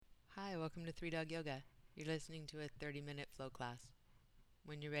welcome to Three Dog Yoga. You're listening to a 30-minute flow class.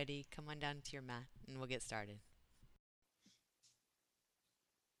 When you're ready, come on down to your mat and we'll get started.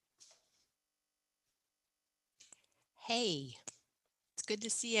 Hey, it's good to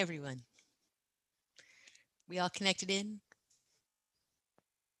see everyone. We all connected in?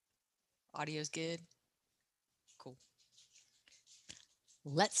 Audio's good? Cool.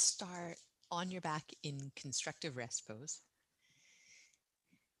 Let's start on your back in constructive rest pose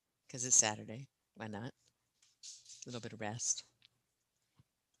because it's Saturday. Why not? A little bit of rest.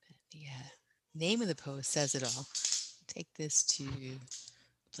 The name of the pose says it all. Take this to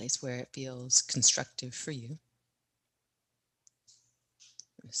a place where it feels constructive for you.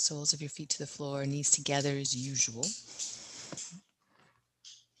 The soles of your feet to the floor, knees together as usual.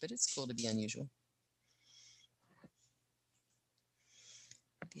 But it's cool to be unusual.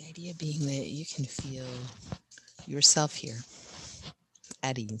 The idea being that you can feel yourself here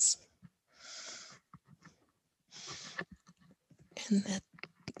at ease. And that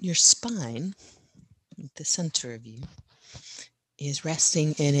your spine, the center of you, is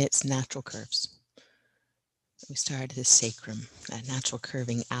resting in its natural curves. We start at the sacrum, that natural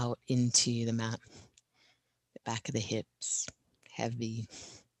curving out into the mat, the back of the hips, heavy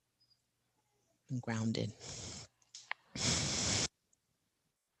and grounded.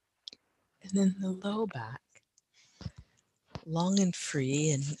 And then the low back, long and free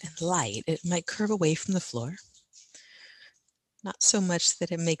and light. It might curve away from the floor, not so much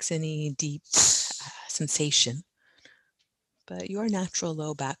that it makes any deep sensation, but your natural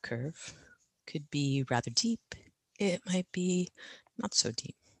low back curve could be rather deep. It might be not so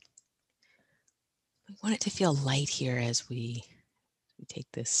deep. We want it to feel light here as we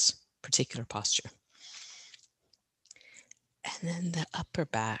take this particular posture. And then the upper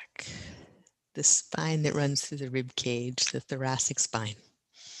back, the spine that runs through the rib cage, the thoracic spine.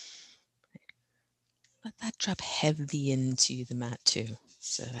 Let that drop heavy into the mat too.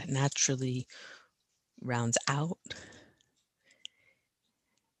 So that naturally rounds out.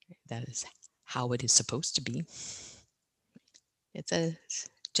 That is how it is supposed to be. It's a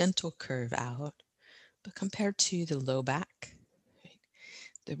gentle curve out, but compared to the low back,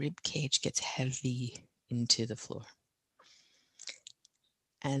 the rib cage gets heavy into the floor.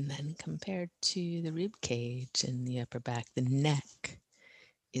 And then compared to the rib cage and the upper back, the neck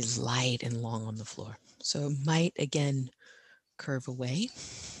is light and long on the floor. So it might again curve away.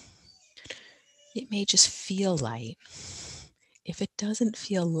 It may just feel light. If it doesn't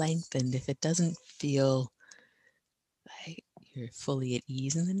feel lengthened, if it doesn't feel like you're fully at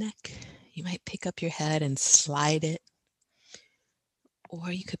ease in the neck, you might pick up your head and slide it.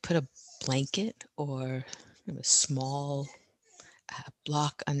 Or you could put a blanket or a small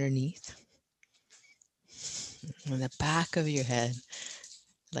block underneath on the back of your head,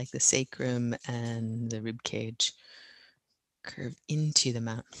 like the sacrum and the rib cage curve into the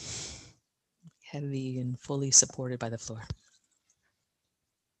mat, heavy and fully supported by the floor.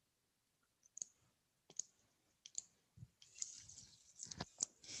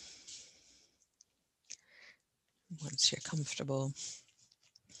 Once you're comfortable,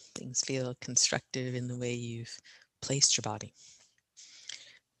 things feel constructive in the way you've placed your body.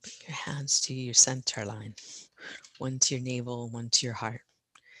 Put your hands to your center line, one to your navel, one to your heart.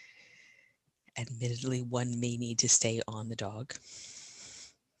 Admittedly, one may need to stay on the dog.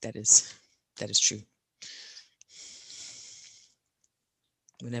 That is true.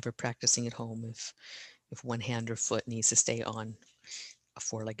 Whenever practicing at home, if one hand or foot needs to stay on a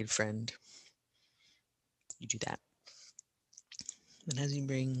four-legged friend, you do that. And as you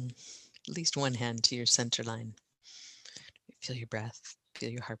bring at least one hand to your center line, feel your breath,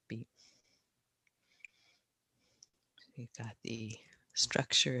 feel your heartbeat. You've got the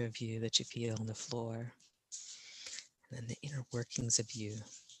structure of you that you feel on the floor, and then the inner workings of you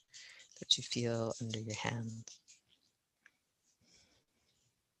that you feel under your hand.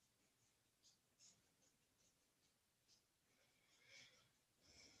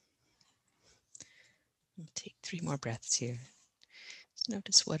 Take 3 more breaths here. Just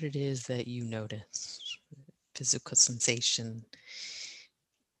notice what it is that you notice. Physical sensation,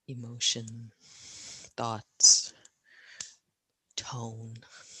 emotion, thoughts, tone.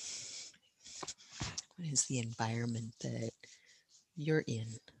 What is the environment that you're in?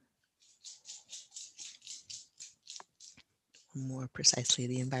 Or more precisely,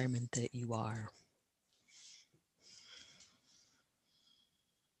 the environment that you are.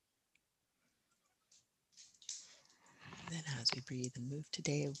 Then as we breathe and move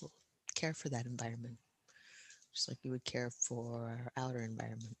today, we'll care for that environment, just like we would care for our outer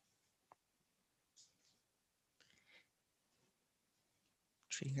environment.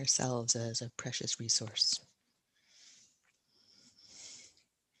 treating ourselves as a precious resource.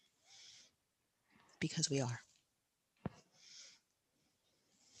 Because we are.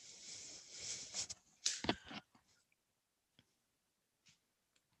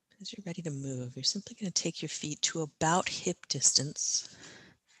 As you're ready to move, you're simply going to take your feet to about hip distance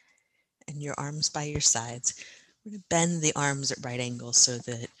and your arms by your sides. We're going to bend the arms at right angles so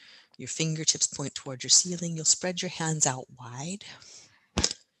that your fingertips point toward your ceiling. You'll spread your hands out wide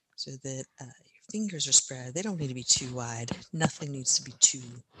so that your fingers are spread. They don't need to be too wide. Nothing needs to be too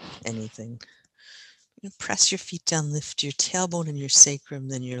anything. You know, press your feet down, lift your tailbone and your sacrum,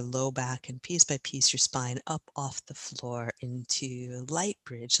 then your low back, and piece by piece your spine up off the floor into a light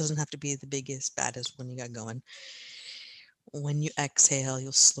bridge. Doesn't have to be the biggest, baddest one you got going. When you exhale,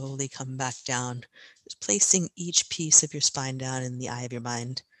 you'll slowly come back down, just placing each piece of your spine down in the eye of your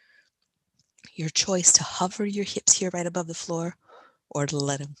mind. Your choice to hover your hips here right above the floor or to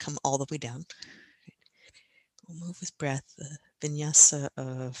let them come all the way down. We'll move with breath, the vinyasa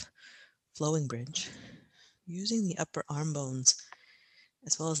of flowing bridge, using the upper arm bones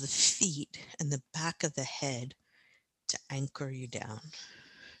as well as the feet and the back of the head to anchor you down.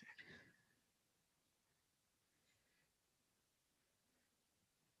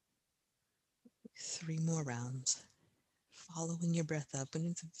 3 more rounds. Following your breath up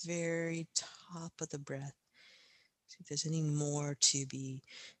and at the very top of the breath, see if there's any more to be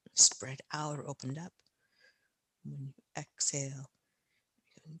spread out or opened up. When you exhale,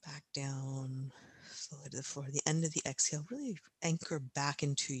 going back down slowly to the floor. At the end of the exhale, really anchor back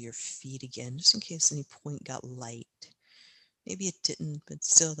into your feet again, just in case any point got light. Maybe it didn't, but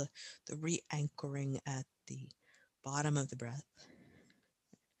still the re-anchoring at the bottom of the breath.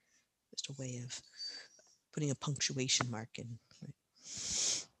 Just a way of putting a punctuation mark in,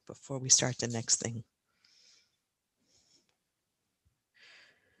 right, before we start the next thing.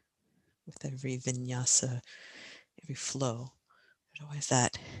 With every vinyasa, every flow, there's always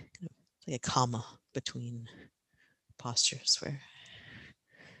that kind of like a comma between postures where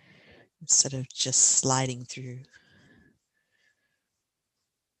instead of just sliding through,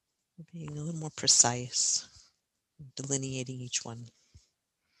 being a little more precise, delineating each one.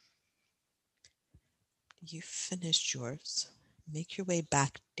 You finished yours. Make your way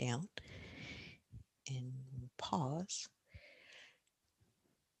back down and pause.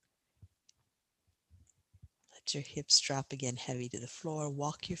 Let your hips drop again heavy to the floor.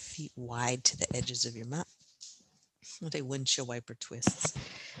 Walk your feet wide to the edges of your mat. What a windshield wiper twists.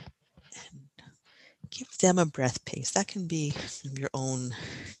 And give them a breath pace. That can be your own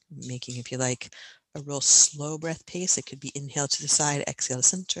making, if you like, a real slow breath pace. It could be inhale to the side, exhale to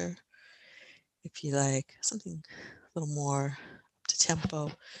center. If you like something a little more up to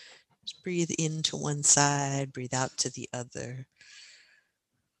tempo, just breathe in to one side, breathe out to the other.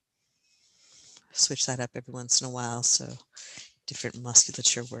 Switch that up every once in a while so different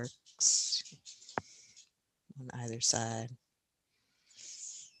musculature works on either side.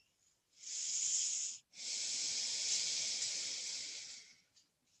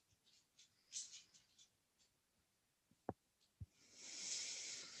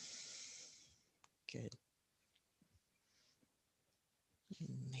 Good.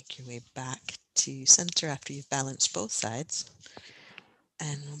 Make your way back to center after you've balanced both sides.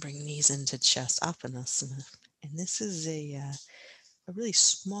 And we'll bring knees into Chastanasana. And this is a really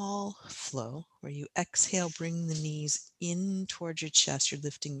small flow where you exhale, bring the knees in towards your chest. You're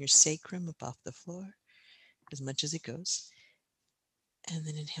lifting your sacrum above the floor as much as it goes. And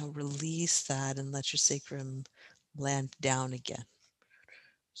then inhale, release that and let your sacrum land down again.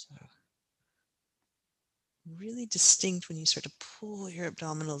 So really distinct when you start to pull your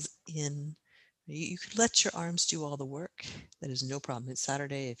abdominals in. You could let your arms do all the work. That is no problem. It's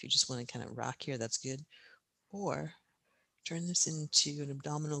Saturday. If you just want to kind of rock here, that's good. Or turn this into an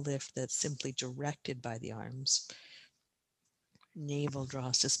abdominal lift that's simply directed by the arms. Navel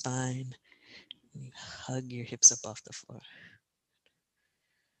draws to spine. And you hug your hips up off the floor.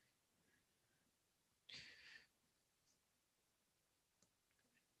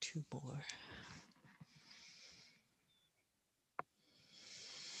 2 more.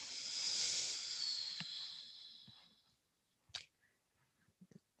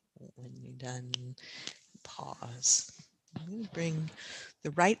 When you're done, pause. I'm going to bring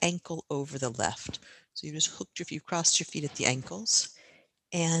the right ankle over the left. So you just hooked you've crossed your feet at the ankles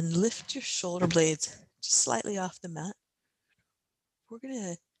and lift your shoulder blades just slightly off the mat. We're going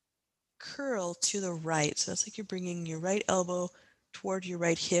to curl to the right. So that's like you're bringing your right elbow toward your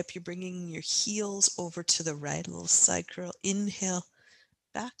right hip. You're bringing your heels over to the right, a little side curl. Inhale,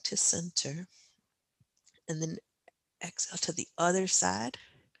 back to center. And then exhale to the other side.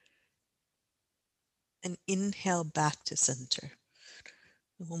 And inhale back to center.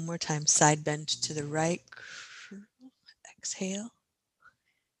 One more time, side bend to the right. Exhale.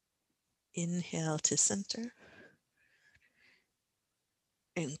 Inhale to center.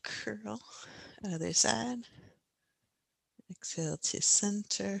 And curl. Other side. Exhale to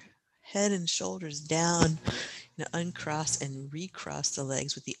center. Head and shoulders down. Uncross and recross the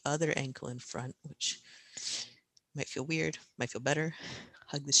legs with the other ankle in front, which might feel weird, might feel better.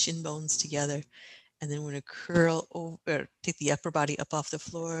 Hug the shin bones together. And then we're going to curl over, take the upper body up off the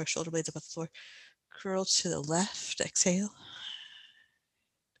floor, shoulder blades up off the floor. Curl to the left. Exhale.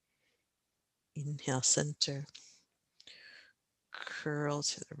 Inhale, center. Curl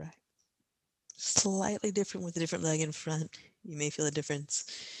to the right. Slightly different with a different leg in front. You may feel a difference.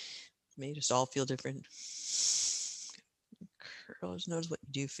 You may just all feel different. Curl, just notice what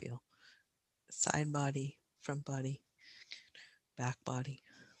you do feel. Side body, front body, back body.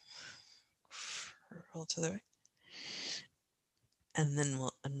 Curl to the right. And then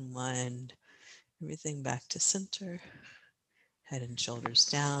we'll unwind everything back to center. Head and shoulders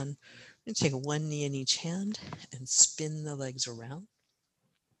down. We're going to take one knee in each hand and spin the legs around.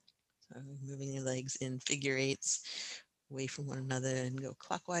 So moving your legs in figure eights away from one another and go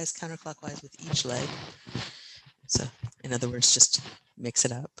clockwise, counterclockwise with each leg. So, in other words, just mix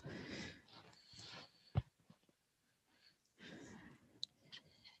it up.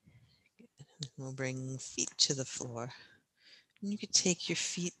 We'll bring feet to the floor. And you could take your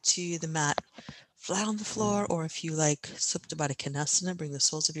feet to the mat flat on the floor, or if you like Supta Baddha Konasana, bring the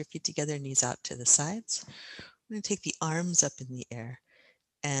soles of your feet together, knees out to the sides. We're going to take the arms up in the air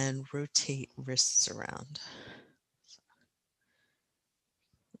and rotate wrists around.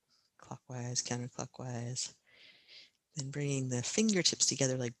 Clockwise, counterclockwise. Then bringing the fingertips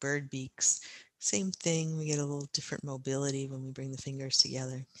together like bird beaks. Same thing, we get a little different mobility when we bring the fingers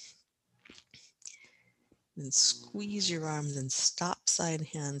together. Then squeeze your arms and stop side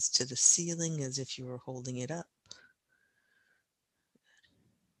hands to the ceiling as if you were holding it up.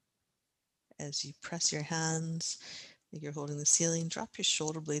 As you press your hands like you're holding the ceiling, drop your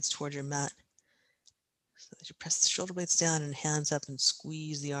shoulder blades toward your mat so that you press the shoulder blades down and hands up and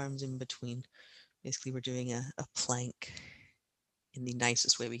squeeze the arms in between. Basically, we're doing a plank in the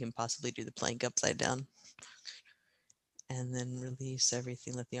nicest way we can possibly do the plank upside down. And then release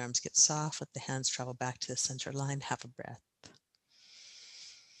everything. Let the arms get soft. Let the hands travel back to the center line. Have a breath.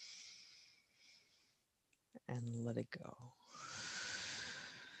 And let it go.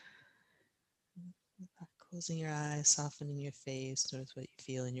 Closing your eyes, softening your face. Notice what you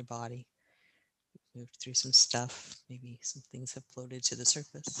feel in your body. Moved through some stuff. Maybe some things have floated to the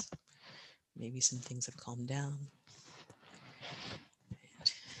surface. Maybe some things have calmed down.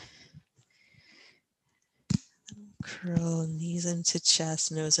 Curl knees into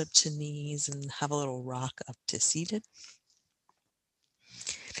chest, nose up to knees, and have a little rock up to seated.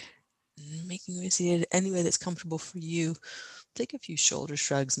 Making your way seated any way that's comfortable for you. Take a few shoulder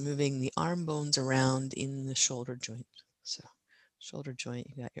shrugs, moving the arm bones around in the shoulder joint. So, shoulder joint,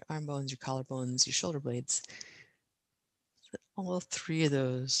 you got your arm bones, your collarbones, your shoulder blades. All three of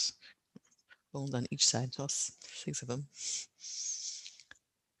those bones on each side, so 6 of them.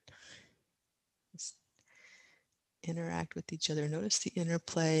 Just interact with each other. Notice the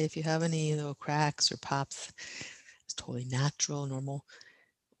interplay. If you have any little cracks or pops, it's totally natural, normal.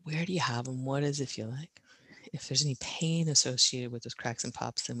 Where do you have them? What does it feel like? If there's any pain associated with those cracks and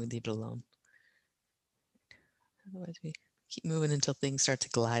pops, then we leave it alone. Otherwise, we keep moving until things start to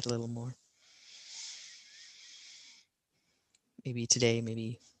glide a little more. Maybe today,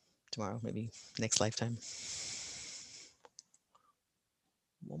 maybe tomorrow, maybe next lifetime.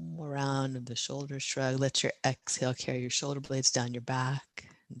 One more round of the shoulder shrug. Let your exhale carry your shoulder blades down your back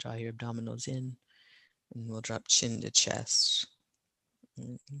and draw your abdominals in. And we'll drop chin to chest.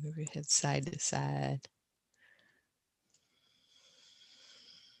 And move your head side to side.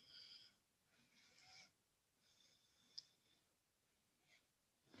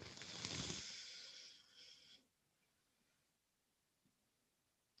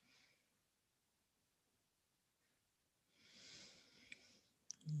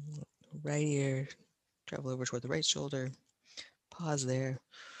 Right ear, travel over toward the right shoulder. Pause there.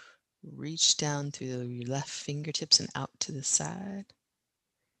 Reach down through your left fingertips and out to the side.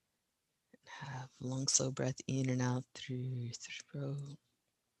 Have a long, slow breath in and out through your throat.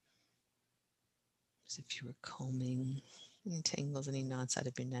 As if you were combing any tangles, any knots out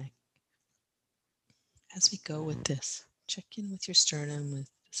of your neck. As we go with this, check in with your sternum, with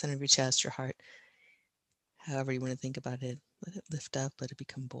the center of your chest, your heart. However you want to think about it, let it lift up, let it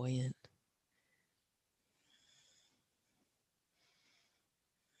become buoyant.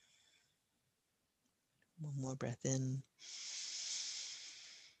 One more breath in.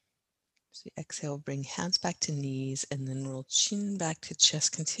 So exhale, bring hands back to knees and then roll chin back to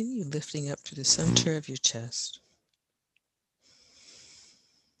chest. Continue lifting up to the center of your chest.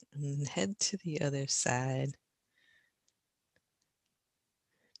 And head to the other side.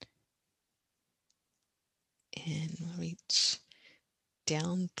 And reach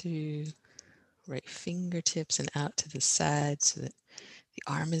down through right fingertips and out to the side so that the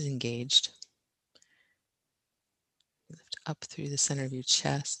arm is engaged. Lift up through the center of your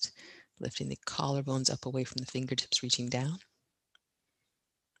chest, lifting the collarbones up away from the fingertips, reaching down.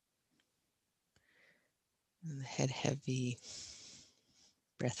 And the head heavy,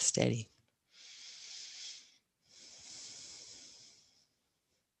 breath steady.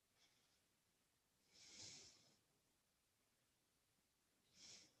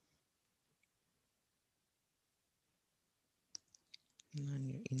 And on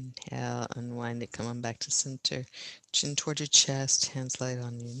your inhale, unwind it, come on back to center. Chin toward your chest, hands light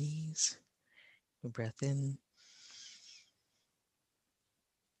on your knees. Breath in.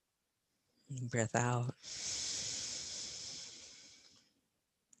 Breath out.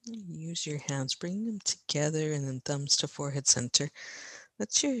 Use your hands, bring them together and then thumbs to forehead center.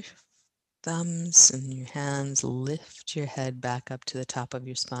 Let your thumbs and your hands lift your head back up to the top of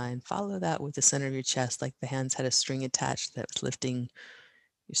your spine. Follow that with the center of your chest, like the hands had a string attached that was lifting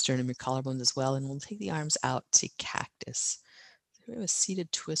your sternum, your collarbones as well. And we'll take the arms out to cactus. So we have a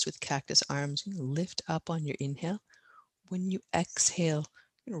seated twist with cactus arms. You're going to lift up on your inhale. When you exhale,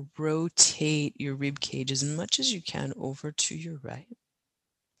 you're going to rotate your rib cage as much as you can over to your right.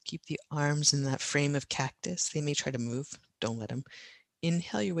 Keep the arms in that frame of cactus. They may try to move. Don't let them.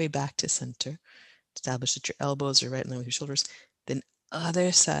 Inhale your way back to center. Establish that your elbows are right in line with your shoulders. Then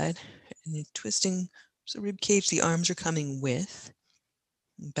other side, and you're twisting the rib cage. The arms are coming with.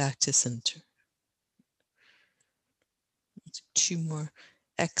 Back to center. Two more.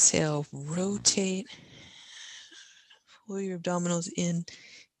 Exhale, rotate. Pull your abdominals in.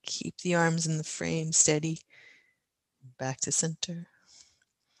 Keep the arms in the frame steady. Back to center.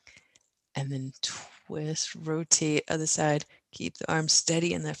 And then twist, rotate, other side. Keep the arms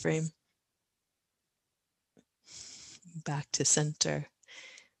steady in that frame. Back to center.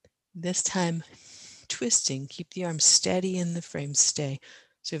 This time, twisting. Keep the arms steady in the frame, stay.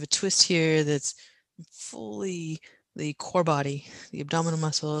 So you have a twist here that's fully the core body, the abdominal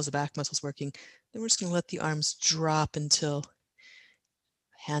muscles, the back muscles working. Then we're just going to let the arms drop until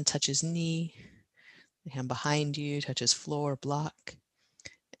hand touches knee, the hand behind you touches floor, block.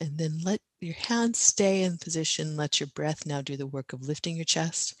 And then let your hands stay in position. Let your breath now do the work of lifting your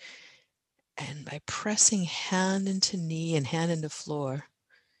chest. And by pressing hand into knee and hand into floor,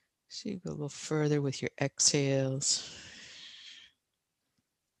 so you go a little further with your exhales.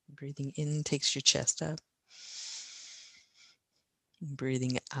 Breathing in takes your chest up.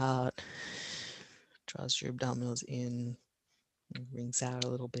 Breathing out draws your abdominals in, brings out a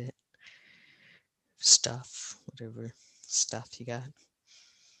little bit. Stuff, whatever stuff you got.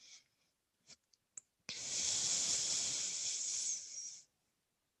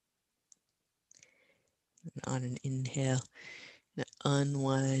 And on an inhale,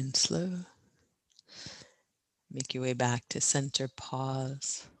 unwind slow. Make your way back to center,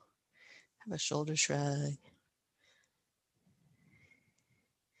 pause. Have a shoulder shrug.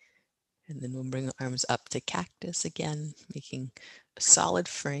 And then we'll bring the arms up to cactus again, making a solid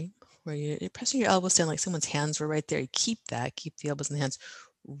frame where you're pressing your elbows down like someone's hands were right there. You keep that, keep the elbows in the hands.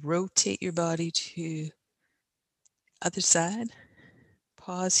 Rotate your body to other side.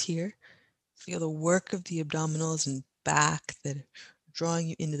 Pause here. Feel the work of the abdominals and back that are drawing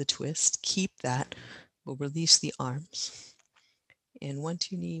you into the twist. Keep that. We'll release the arms. And 1,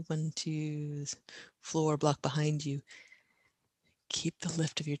 2 knee, 1, 2 floor, block behind you. Keep the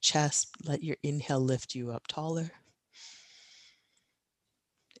lift of your chest. Let your inhale lift you up taller.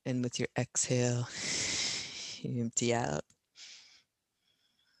 And with your exhale, you empty out.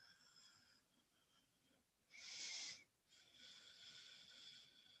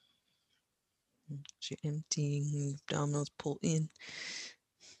 As you're emptying, abdominals pull in.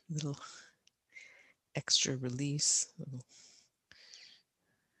 Little extra release, little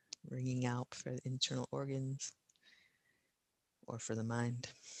wringing out for the internal organs or for the mind.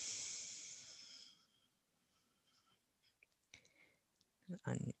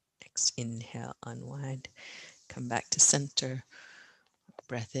 On next inhale, unwind. Come back to center.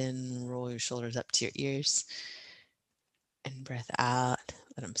 Breath in, roll your shoulders up to your ears. And breath out,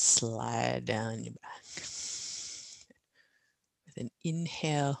 let them slide down your back. With an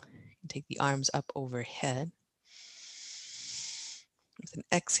inhale, take the arms up overhead. With an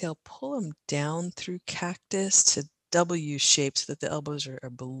exhale, pull them down through cactus to W shape so that the elbows are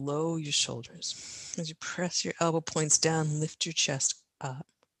below your shoulders. As you press your elbow points down, lift your chest up.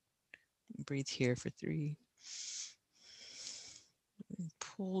 Breathe here for 3.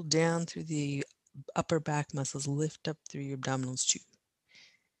 Pull down through the upper back muscles, lift up through your abdominals 2.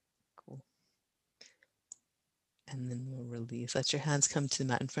 Cool. And then we'll release. Let your hands come to the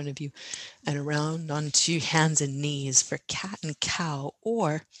mat in front of you and around onto hands and knees for cat and cow,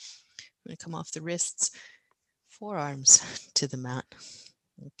 or I'm going to come off the wrists, forearms to the mat.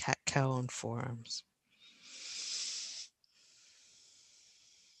 Cat, cow on forearms.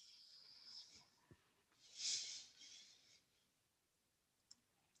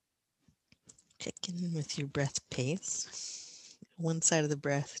 Check in with your breath pace. One side of the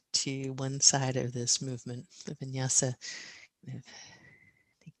breath to one side of this movement, the vinyasa,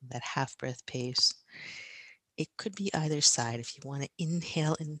 taking that half breath pace. It could be either side. If you want to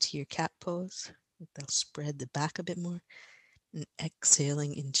inhale into your cat pose, that'll spread the back a bit more. And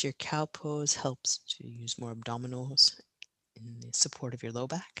exhaling into your cow pose helps to use more abdominals in the support of your low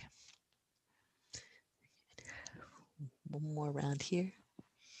back. One more round here.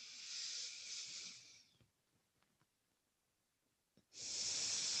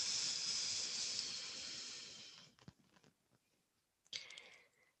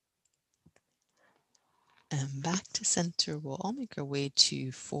 And back to center. We'll all make our way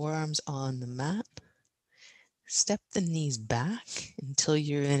to forearms on the mat. Step the knees back until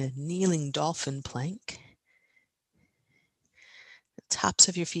you're in a kneeling dolphin plank. The tops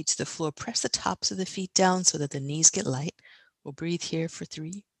of your feet to the floor. Press the tops of the feet down so that the knees get light. We'll breathe here for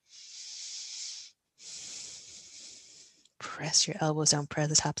 3. Press your elbows down. Press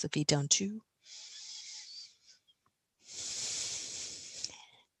the tops of the feet down 2.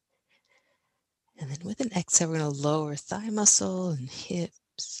 And then with an exhale, we're going to lower thigh muscle and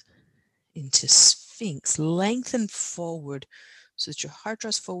hips into Sphinx. Lengthen forward so that your heart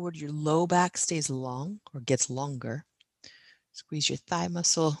draws forward, your low back stays long or gets longer. Squeeze your thigh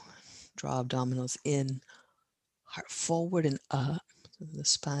muscle, draw abdominals in, heart forward and up. So the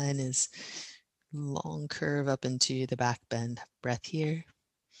spine is long curve up into the back bend. Breath here.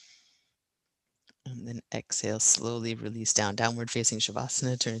 And then exhale, slowly release down, downward facing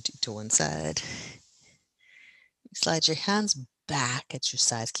Shavasana. Turn it to one side. Slide your hands back at your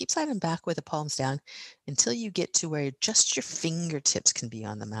sides. Keep sliding back with the palms down until you get to where just your fingertips can be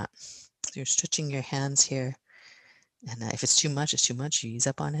on the mat. So you're stretching your hands here. And if it's too much, it's too much. You ease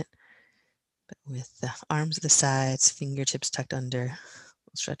up on it. But with the arms at the sides, fingertips tucked under,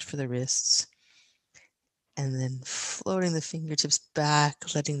 we'll stretch for the wrists. And then floating the fingertips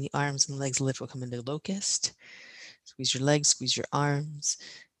back, letting the arms and legs lift. We'll come into locust. Squeeze your legs, squeeze your arms,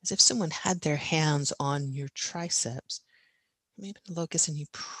 as if someone had their hands on your triceps. Maybe in locust, and you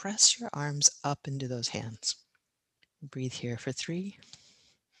press your arms up into those hands. Breathe here for 3.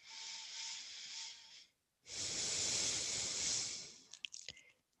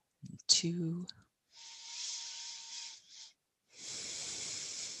 2.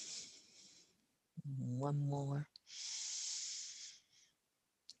 1 more.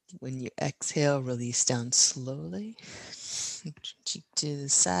 When you exhale, release down slowly. Cheek to the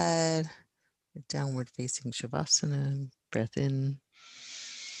side. Downward facing Shavasana. Breath in.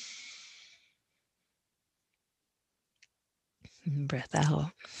 And breath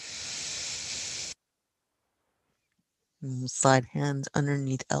out. And we'll slide hands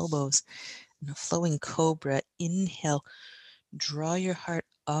underneath elbows. In a flowing cobra, inhale. Draw your heart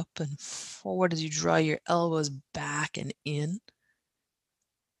up and forward as you draw your elbows back and in.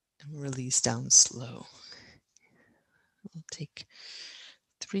 And release down slow. We'll take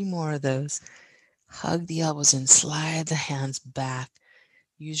 3 more of those. Hug the elbows in, slide the hands back.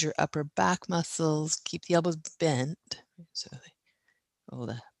 Use your upper back muscles. Keep the elbows bent. So,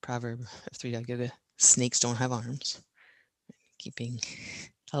 the proverb of 3-Dog Yoga, snakes don't have arms. Keeping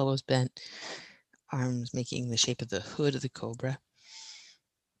elbows bent, arms making the shape of the hood of the cobra.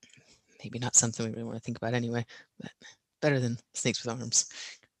 Maybe not something we really want to think about anyway, but better than snakes with arms.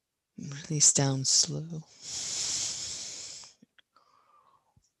 Release down slow.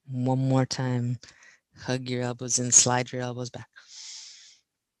 One more time. Hug your elbows in, slide your elbows back.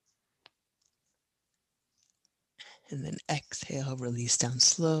 And then exhale, release down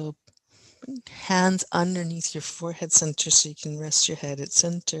slow. Bring hands underneath your forehead center so you can rest your head at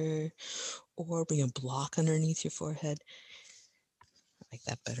center, or bring a block underneath your forehead. I like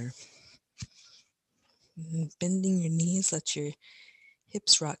that better. And bending your knees, let your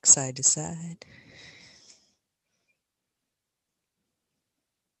hips rock side to side.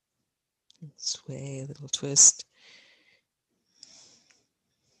 Sway, a little twist.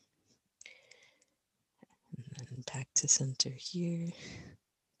 back to center here.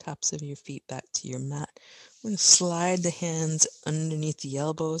 Tops of your feet back to your mat. We're going to slide the hands underneath the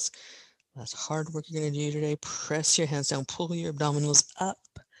elbows. That's hard work you're going to do today. Press your hands down, pull your abdominals up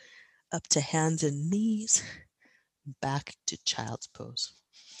to hands and knees, back to child's pose.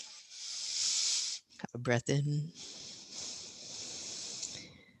 Have a breath in,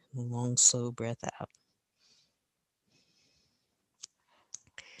 a long, slow breath out.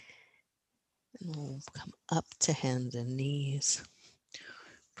 And we'll come up to hands and knees.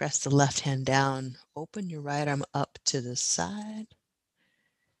 Press the left hand down. Open your right arm up to the side.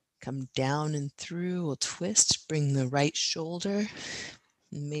 Come down and through. We'll twist. Bring the right shoulder,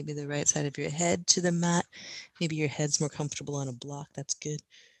 maybe the right side of your head to the mat. Maybe your head's more comfortable on a block. That's good.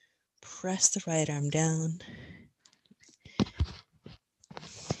 Press the right arm down.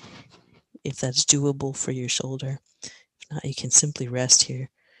 If that's doable for your shoulder. If not, you can simply rest here.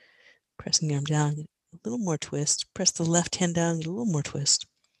 Pressing the arm down, get a little more twist. Press the left hand down, get a little more twist.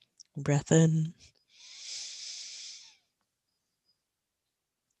 Breath in.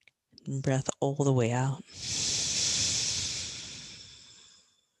 And breath all the way out.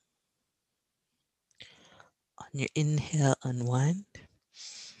 On your inhale, unwind.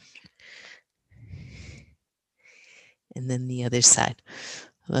 And then the other side.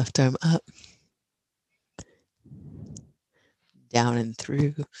 Left arm up. Down and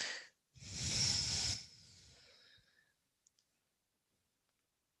through.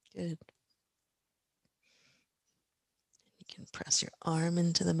 Good. You can press your arm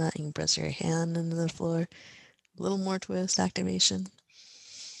into the mat. You can press your hand into the floor. A little more twist activation.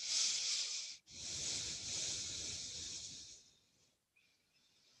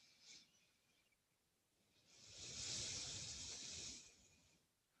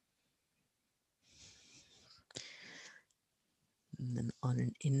 And then on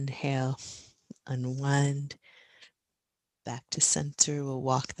an inhale, unwind. Back to center. We'll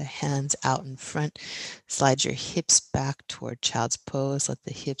walk the hands out in front. Slide your hips back toward child's pose. Let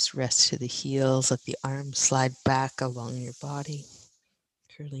the hips rest to the heels. Let the arms slide back along your body.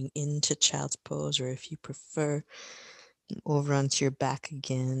 Curling into child's pose, or if you prefer, over onto your back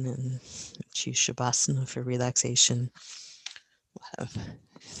again and choose Shavasana for relaxation. We'll have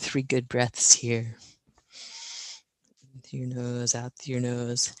 3 good breaths here. In through your nose, out through your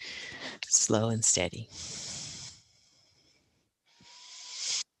nose, slow and steady.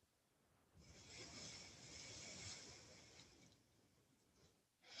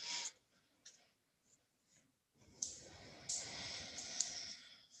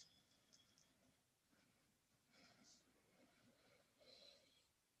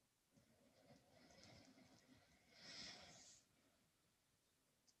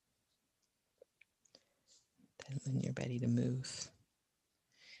 Then when you're ready to move,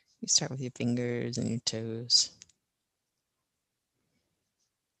 you start with your fingers and your toes.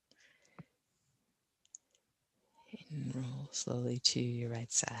 And roll slowly to your right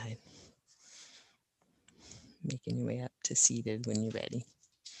side. Making your way up to seated when you're ready.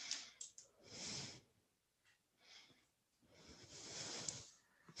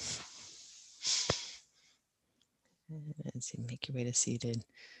 And as you make your way to seated,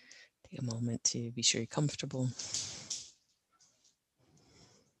 take a moment to be sure you're comfortable.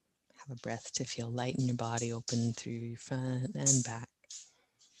 Have a breath to feel light in your body, open through your front and back,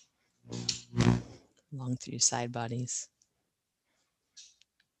 along through your side bodies,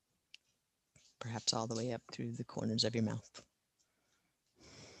 perhaps all the way up through the corners of your mouth.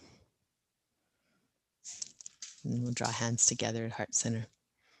 And we'll draw hands together at heart center.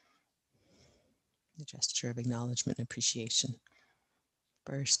 A gesture of acknowledgement and appreciation.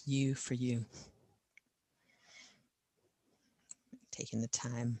 First, you for you. Taking the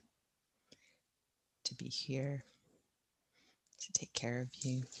time to be here, to take care of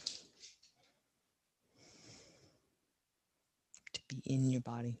you, to be in your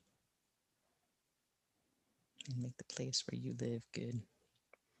body, and make the place where you live good.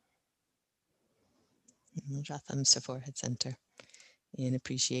 And we'll draw thumbs to forehead center in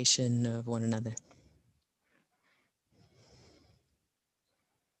appreciation of one another.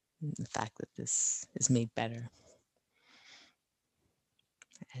 And the fact that this is made better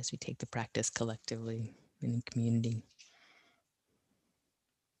as we take the practice collectively in community.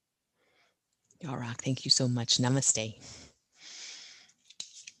 Y'all rock. Thank you so much. Namaste.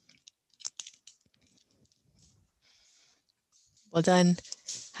 Well done.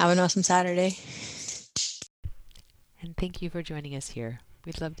 Have an awesome Saturday. And thank you for joining us here.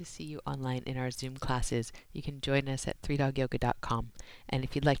 We'd love to see you online in our Zoom classes. You can join us at 3dogyoga.com. And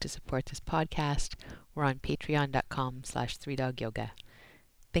if you'd like to support this podcast, we're on patreon.com/3dogyoga.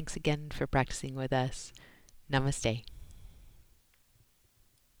 Thanks again for practicing with us. Namaste.